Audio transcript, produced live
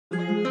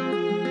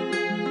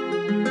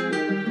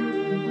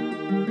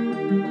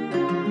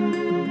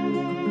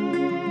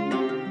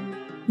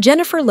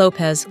Jennifer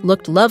Lopez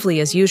looked lovely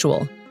as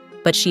usual,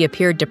 but she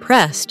appeared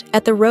depressed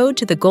at the road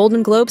to the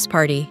Golden Globes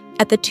party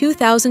at the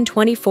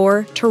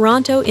 2024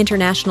 Toronto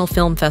International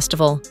Film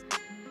Festival.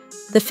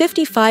 The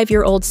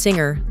 55-year-old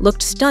singer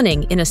looked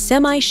stunning in a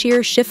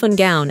semi-sheer chiffon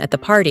gown at the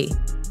party,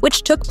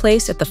 which took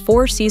place at the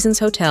Four Seasons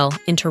Hotel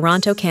in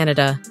Toronto,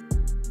 Canada.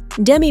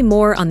 Demi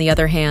Moore, on the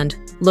other hand,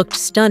 looked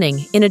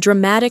stunning in a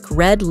dramatic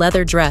red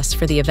leather dress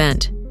for the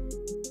event.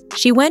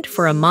 She went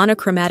for a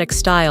monochromatic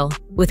style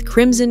with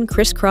crimson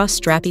crisscross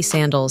strappy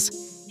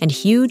sandals and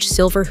huge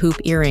silver hoop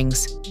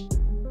earrings.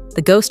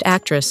 The ghost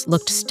actress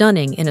looked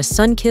stunning in a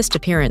sun-kissed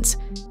appearance,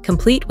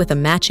 complete with a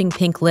matching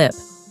pink lip.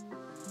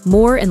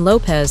 Moore and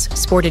Lopez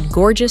sported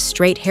gorgeous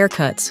straight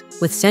haircuts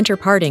with center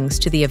partings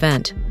to the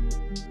event.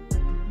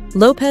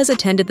 Lopez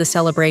attended the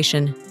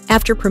celebration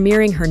after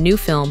premiering her new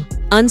film,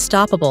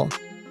 Unstoppable,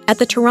 at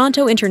the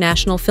Toronto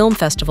International Film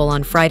Festival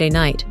on Friday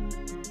night.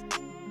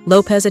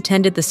 Lopez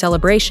attended the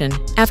celebration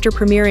after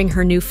premiering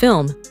her new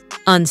film,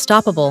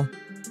 Unstoppable,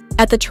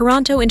 at the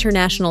Toronto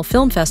International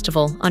Film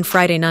Festival on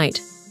Friday night.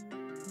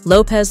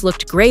 Lopez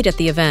looked great at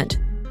the event,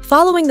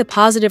 following the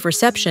positive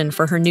reception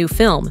for her new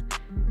film,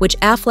 which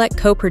Affleck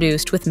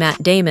co-produced with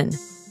Matt Damon.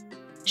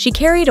 She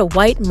carried a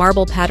white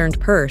marble-patterned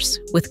purse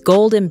with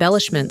gold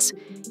embellishments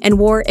and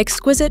wore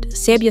exquisite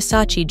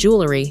Sabyasachi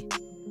jewelry.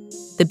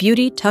 The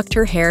beauty tucked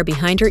her hair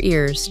behind her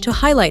ears to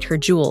highlight her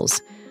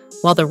jewels,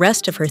 while the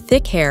rest of her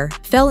thick hair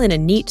fell in a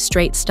neat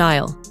straight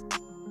style.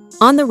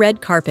 On the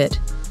red carpet,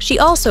 she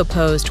also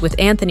posed with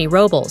Anthony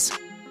Robles,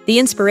 the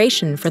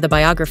inspiration for the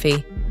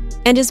biography,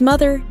 and his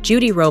mother,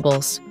 Judy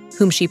Robles,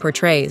 whom she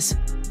portrays.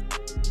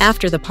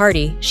 After the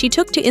party, she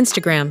took to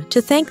Instagram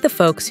to thank the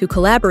folks who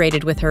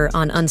collaborated with her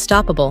on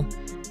Unstoppable,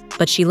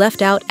 but she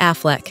left out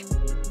Affleck.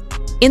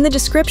 In the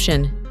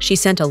description, she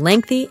sent a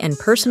lengthy and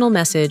personal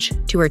message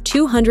to her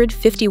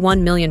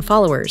 251 million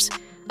followers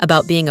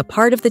about being a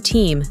part of the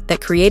team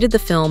that created the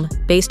film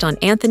based on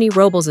Anthony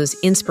Robles'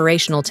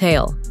 inspirational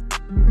tale.